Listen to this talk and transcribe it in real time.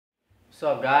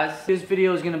What's up, guys? This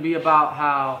video is gonna be about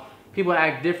how people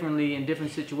act differently in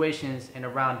different situations and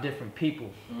around different people,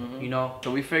 you know?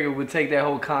 So we figured we'd take that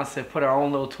whole concept, put our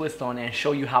own little twist on it, and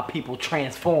show you how people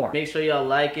transform. Make sure y'all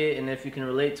like it, and if you can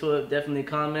relate to it, definitely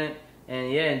comment.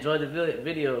 And yeah, enjoy the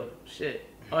video. Shit.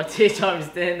 RTH Army,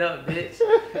 stand up, bitch.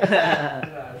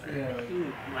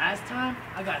 Dude, last time,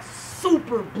 I got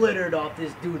super blittered off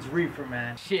this dude's reefer,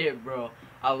 man. Shit, bro.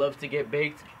 I love to get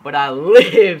baked, but I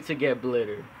live to get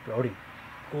blittered. Brody,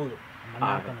 cool it. I'm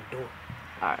gonna knock on the door.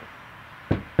 Alright.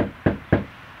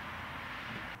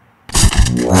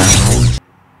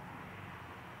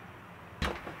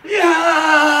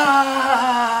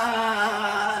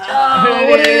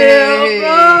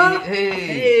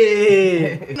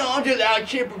 Hey. No, I'm just out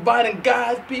here providing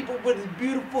guys, people with his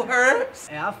beautiful herbs.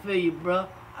 Hey, I feel you, bro.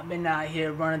 I've been out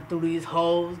here running through these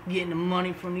hoes, getting the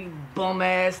money from these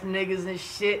bum-ass niggas and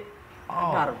shit.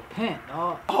 I gotta repent,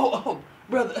 dog. Oh,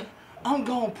 brother, I'm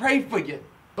gonna pray for you.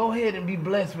 Go ahead and be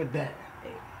blessed with that. Hey,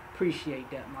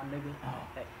 appreciate that, my nigga. Oh.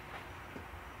 Hey.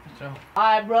 So.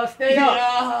 Alright, bro, stay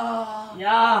up.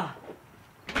 Yeah.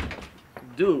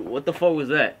 Dude, what the fuck was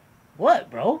that? What,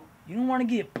 bro? You don't want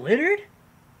to get blittered?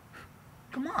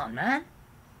 Come on, man.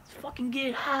 Let's fucking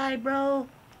get high, bro.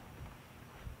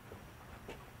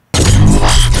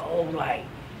 Oh, like,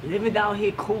 living down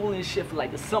here cool and shit for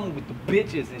like the summer with the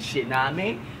bitches and shit, know what I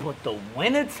mean? But the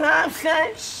winter time,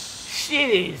 son, shit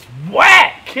is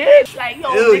whack, kid. Like, yo,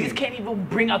 niggas can't even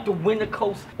bring out the winter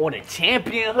coats or the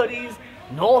champion hoodies,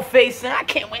 North Face, son. I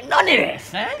can't wear none of that,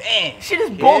 son. Damn. Shit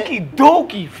is bulky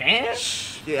dookie, fam.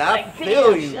 Yeah, I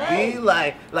feel you, B.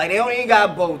 Like they don't even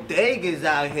got bodegas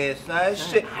out here, son.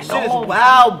 Shit is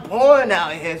wild born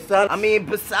out here, son. I mean,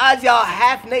 besides y'all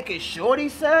half-naked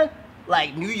shorties, son,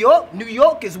 like New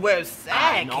York is where it's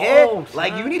at, kid.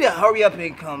 Like, you need to hurry up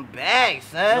and come back,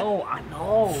 son. No, I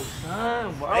know,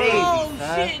 son. Crazy,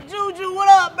 son. Shit, Juju, what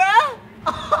up, bro?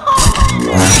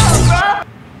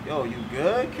 Yo, you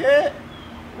good, kid?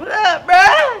 What up, bro?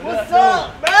 What's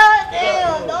up, bro?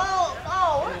 Damn, dog.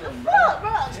 Oh, what the fuck,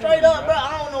 bro? Straight up, bro.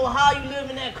 I don't know how you live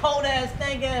in that cold-ass,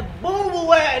 stank-ass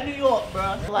boo-boo at New York,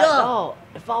 bro. Like, dog,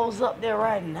 if I was up there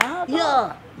right now,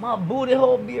 dog, my booty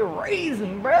hole be a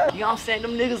raisin, bro. You know what I'm saying?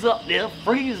 Them niggas up there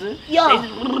freezing. They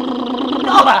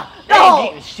ain't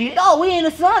getting shit. Dog, we in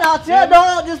the sun out here,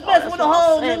 dog. Just mess with the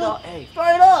whole nigga. Hey,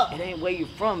 straight up. it ain't where you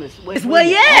from. It's where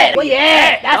you at. Where you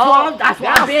at? That's what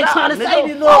I've been trying to say.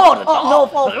 This Florida,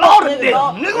 nigga.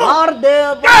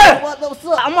 Lauderdale, bro. What's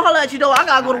up? I'm gonna holler at you, though. I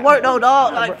gotta go to work, though,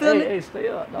 dog. Like, feel me? Hey, stay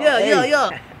up, dog. Yeah.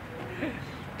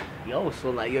 Yo, so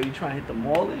like, yo, you trying to hit the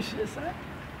mall and shit, son?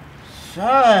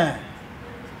 Son.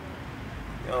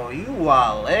 Yo, you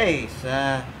wale,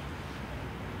 son.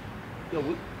 Yo,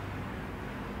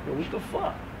 what the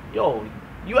fuck? Yo,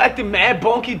 you acting mad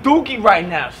bonky dookie right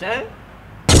now, son.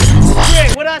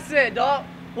 Yeah, what I said, dog?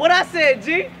 What I said,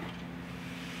 G?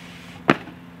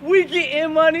 We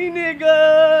getting money,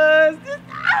 niggas.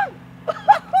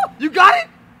 You got it?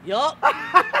 Yup. That's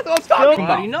what I'm talking about.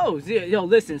 Everybody knows. Yeah, yo,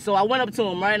 listen. So I went up to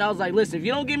him, right? And I was like, listen, if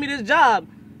you don't give me this job,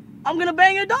 I'm gonna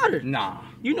bang your daughter. Nah.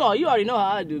 You already know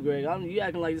how I do, Greg. You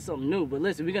acting like it's something new. But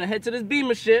listen, we're gonna head to this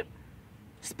Beamer ship,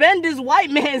 spend this white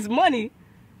man's money,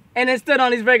 and then stood on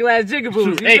these regular ass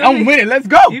jigaboos. Hey, I'm winning. Let's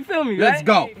go. You feel me, Let's right?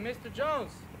 go. Hey, Mr.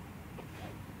 Jones,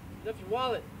 lift your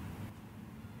wallet.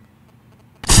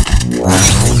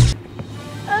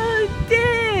 Oh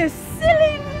dear,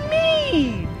 silly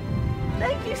me.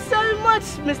 Thank you so much,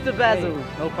 Mr. Basil.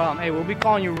 Hey, no problem. Hey, we'll be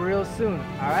calling you real soon,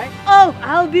 all right? Oh,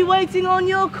 I'll be waiting on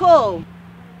your call.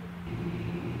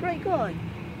 Great guy.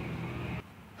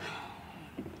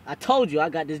 I told you I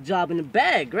got this job in the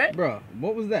bag, right? Bro,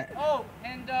 what was that? Oh,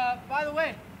 and by the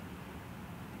way,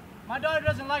 my daughter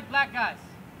doesn't like black guys.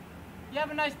 You have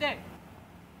a nice day.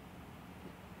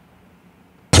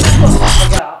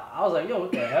 I was like, yo,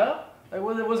 what the hell? Like,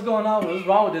 what's going on? What's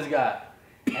wrong with this guy?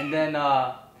 And then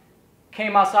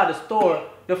came outside the store.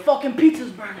 The fucking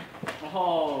pizza's burning.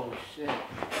 Oh shit.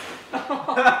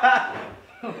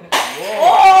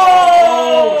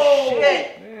 Oh,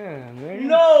 shit. Man.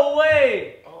 No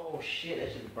way. Oh, shit. That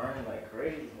shit's burning like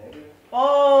crazy, nigga.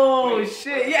 Oh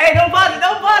shit. Yeah, hey, don't pause it.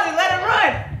 Let it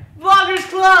run. Vloggers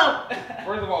Club.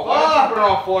 First of all, why did you put it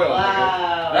on foil, Wow.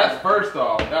 nigga? That's first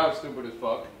off. That was stupid as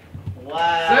fuck.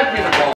 Wow. Second of all,